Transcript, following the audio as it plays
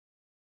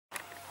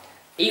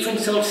Ethan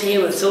Schultz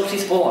here with Schultzy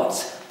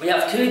Sports. We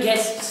have two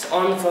guests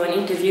on for an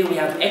interview. We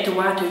have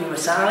etuate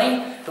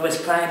uaisele, who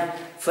has played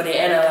for the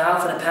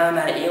NRL for the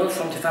Parramatta Eels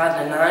from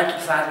 2009 to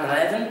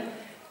 2011.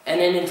 And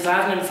then in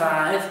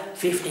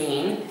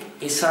 2005-15,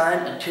 he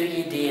signed a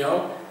 2-year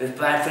deal with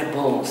Bradford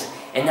Bulls.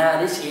 And now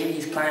this year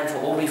he's playing for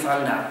Albury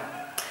Thunder.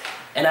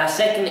 And our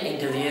second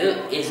interview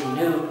is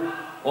new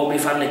Albury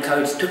Thunder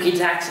coach Tuki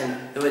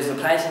Jackson, who is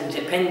replacing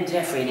Ben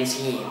Jeffrey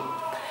this year.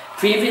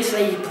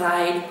 Previously he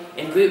played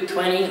in Group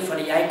 20 for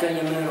the Yankee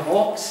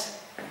Hawks,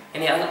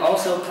 and he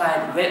also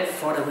played rep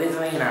for the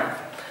Riverina.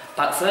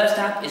 But first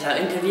up is our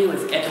interview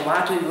with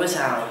etuate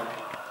uaisele.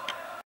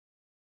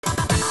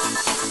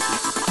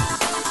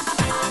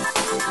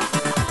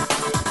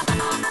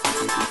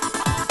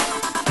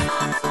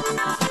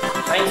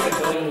 Thanks for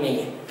joining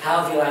me.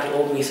 How have you liked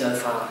Albury so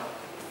far?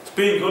 It's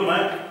been good,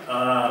 mate.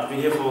 Been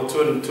here for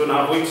two and a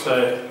half weeks,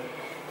 so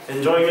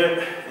enjoying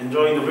it,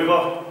 enjoying the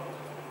river,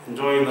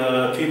 enjoying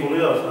the people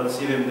here. I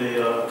see them, they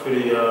are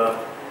pretty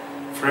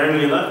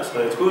friendly and that,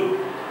 so it's good.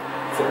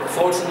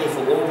 Fortunately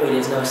for Albury,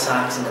 there's no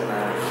sharks in the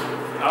marriage.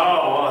 Oh,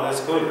 wow,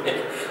 that's good.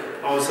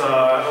 I was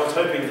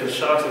hoping the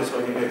sharks so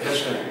I can go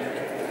catch them.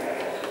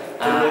 Did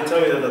they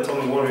tell you that the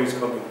Tommy Warrior is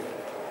coming?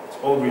 It's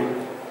Albury.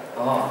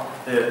 Oh.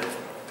 Yeah,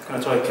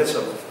 gonna try to catch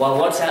them. Well,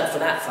 watch out for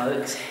that,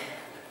 folks.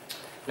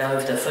 Now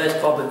with the first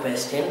proper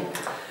question.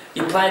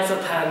 You played for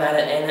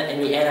Parramatta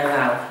in the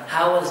NRL.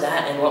 How was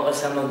that, and what were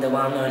some of the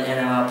well-known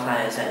NRL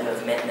players that you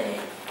have met there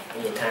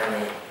in your time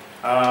there?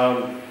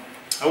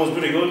 I was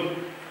pretty good.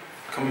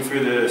 Coming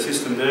through the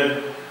system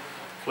there,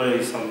 played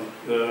with some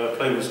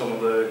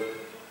of the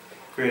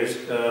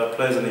greatest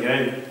players in the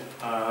game.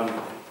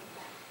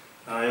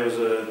 It was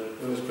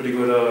a pretty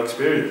good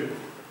experience.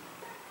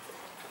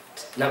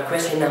 Now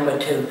question number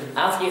 2.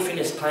 After you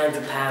finished playing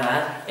for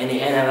Para in the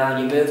NRL,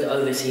 you moved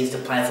overseas to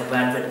play for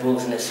Bradford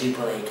Bulls in the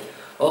Super League.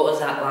 What was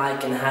that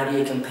like, and how do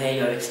you compare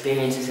your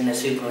experiences in the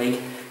Super League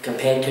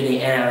compared to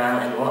the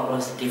NRL, and what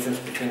was the difference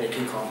between the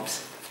two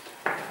comps?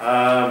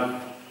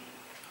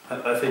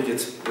 I think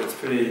it's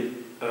pretty.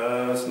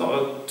 It's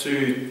not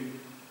too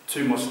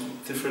much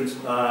difference.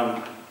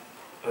 I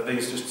think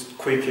it's just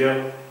quick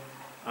here.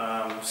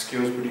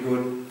 Skills pretty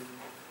good.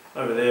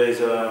 Over there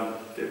is a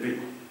bit,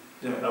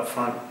 up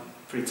front,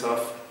 pretty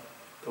tough.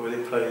 The way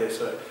they play there,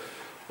 so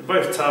they're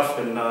both tough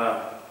and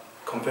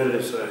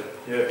competitive. So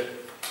yeah,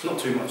 not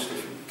too much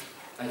different.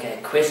 Okay,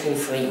 question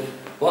 3.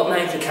 What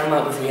made you come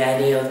up with the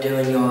idea of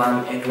doing your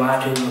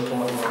etuate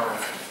report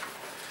live?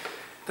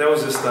 That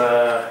was just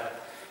a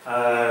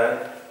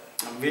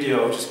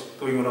video I was just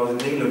doing when I was in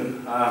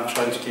England,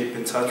 trying to keep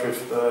in touch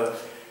with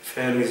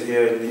families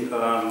here in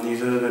New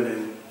Zealand and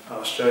in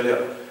Australia.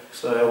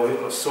 So I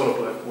was sort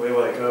of like,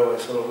 wherever I go, I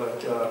sort of like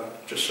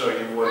just showing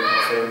everyone,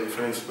 my family and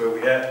friends, where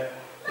we at,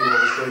 and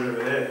what we're doing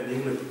over there in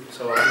England.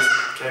 So I just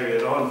carry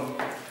it on.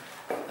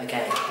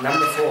 Okay,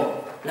 number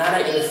 4. Now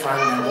that you're in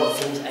Thunder, what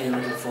things are you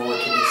looking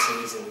forward to this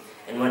season,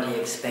 and what do you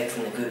expect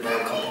from the Group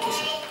 9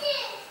 competition?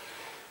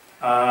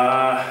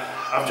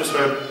 I've just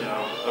heard,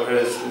 I've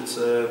heard it's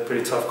a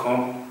pretty tough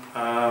comp.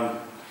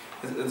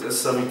 It's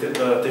something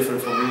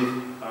different for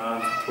me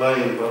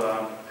playing, but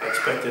I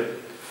expected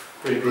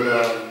pretty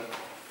good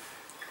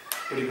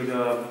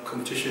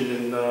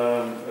competition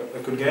and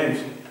good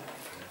games.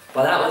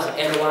 Well, that was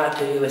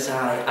etuate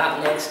uaisele. Up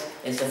next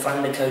is the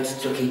Thunder coach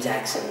Tuki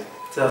Jackson.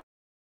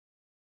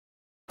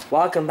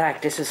 Welcome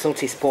back, this is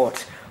Schultzy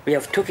Sports. We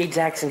have Tuki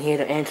Jackson here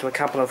to answer a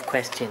couple of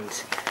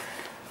questions.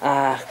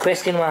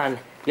 Question 1.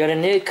 You're the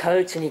new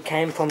coach and you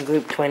came from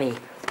Group 20.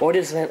 What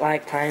is it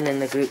like playing in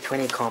the Group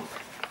 20 comp?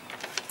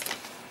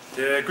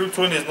 Yeah, Group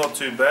 20 is not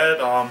too bad.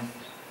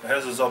 It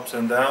has its ups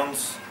and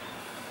downs.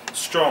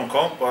 Strong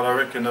comp, but I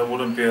reckon it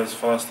wouldn't be as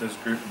fast as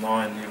Group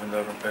 9, even though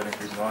I haven't played in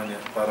Group 9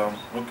 yet. But I'm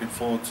looking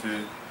forward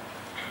to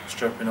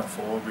strapping up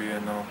for Albury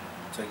and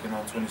taking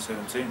on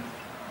 2017.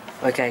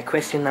 Okay,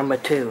 question number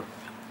 2.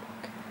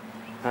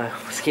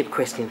 Skip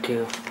question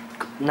 2.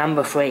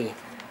 Number 3.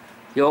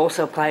 You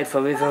also played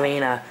for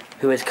Riverina,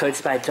 who is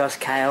coached by Josh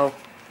Cale,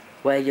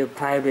 where you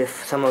played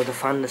with some of the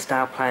Thunder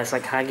star players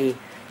like Huggy,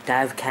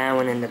 Dave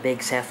Cowan and the Big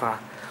Sefa.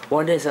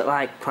 What is it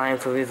like playing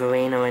for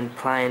Riverina and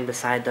playing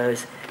beside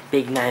those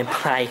big name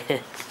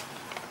players?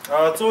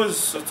 It's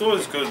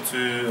always good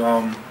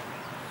to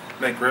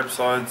make rep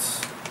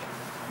sides.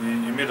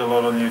 You meet a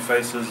lot of new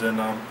faces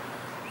and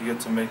you get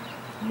to make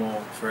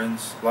more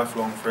friends,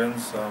 lifelong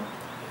friends.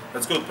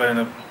 It's good playing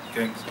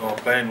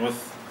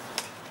with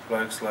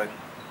blokes like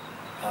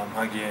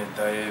Huggy and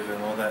Dave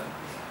and all that.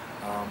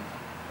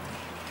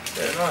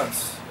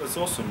 It's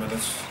awesome, and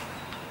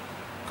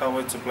can't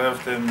wait to play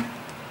with them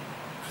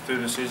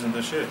through the season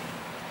this year.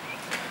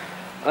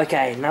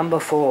 Okay, number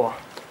 4,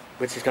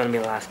 which is going to be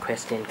the last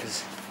question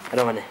because I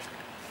don't want to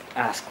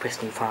ask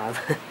question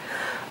 5.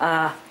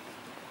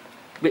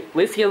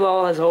 With your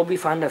role as Albury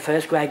Thunder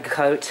first grade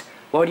coach,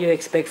 what do you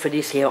expect for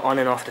this year on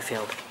and off the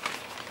field?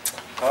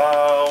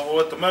 Well,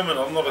 at the moment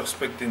I'm not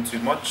expecting too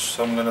much,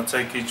 so I'm going to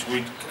take each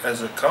week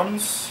as it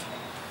comes.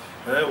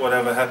 Yeah,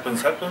 whatever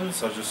happens,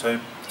 happens. I just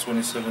hope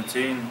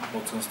 2017,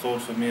 what's in store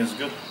for me is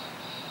good.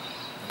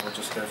 we'll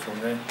just go from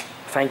there.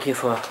 Thank you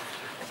for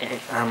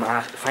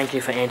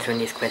answering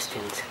these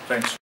questions.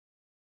 Thanks.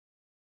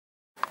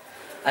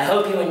 I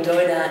hope you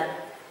enjoyed that.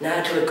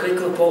 Now to a quick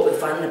report with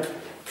Thunder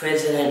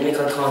President Mick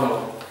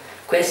O'Connell.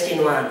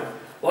 Question 1.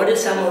 What are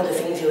some of the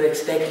things you're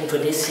expecting for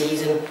this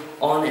season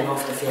on and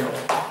off the field?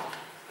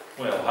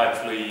 Well,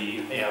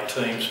 hopefully our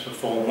teams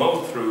perform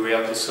well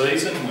throughout the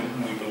season.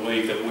 We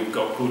believe that we've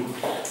got good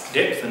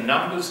depth and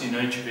numbers in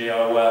each of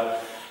our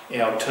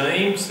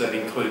teams. That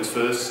includes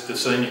the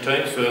senior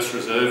teams, first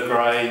reserve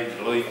grade,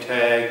 league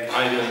tag,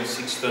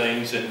 18s,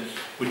 16s, and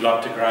we'd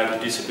love to grow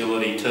the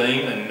disability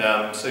team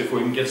and see if we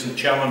can get some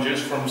challenges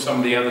from some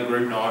of the other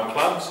Group 9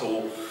 clubs,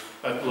 or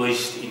at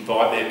least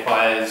invite their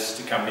players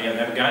to come down and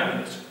have a game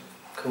with us.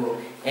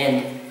 Cool.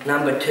 And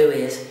number 2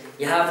 is,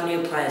 you have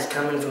new players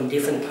coming from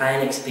different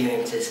playing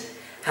experiences.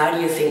 How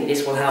do you think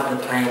this will help the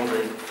playing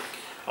group?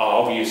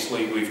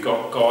 Obviously, we've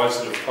got guys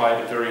that have played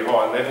at a very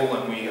high level,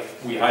 and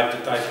we hope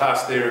that they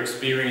pass their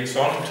experience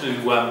on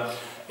to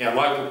our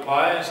local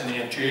players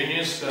and our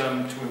juniors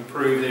to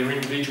improve their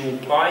individual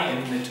play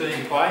and their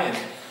team play, and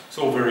it's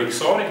all very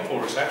exciting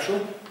for us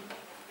actually.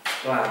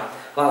 Wow.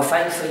 Well,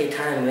 thanks for your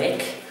time,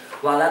 Rick.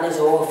 Well, that is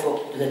all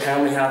for the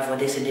time we have for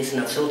this edition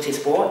of Schultzy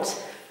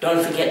Sports.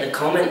 Don't forget to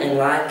comment and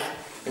like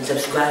and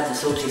subscribe to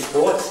Schultzy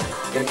Sports,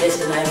 your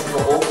destination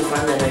for all the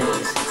fun and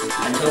news.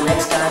 Until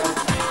next time,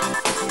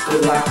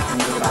 good luck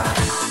and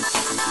goodbye.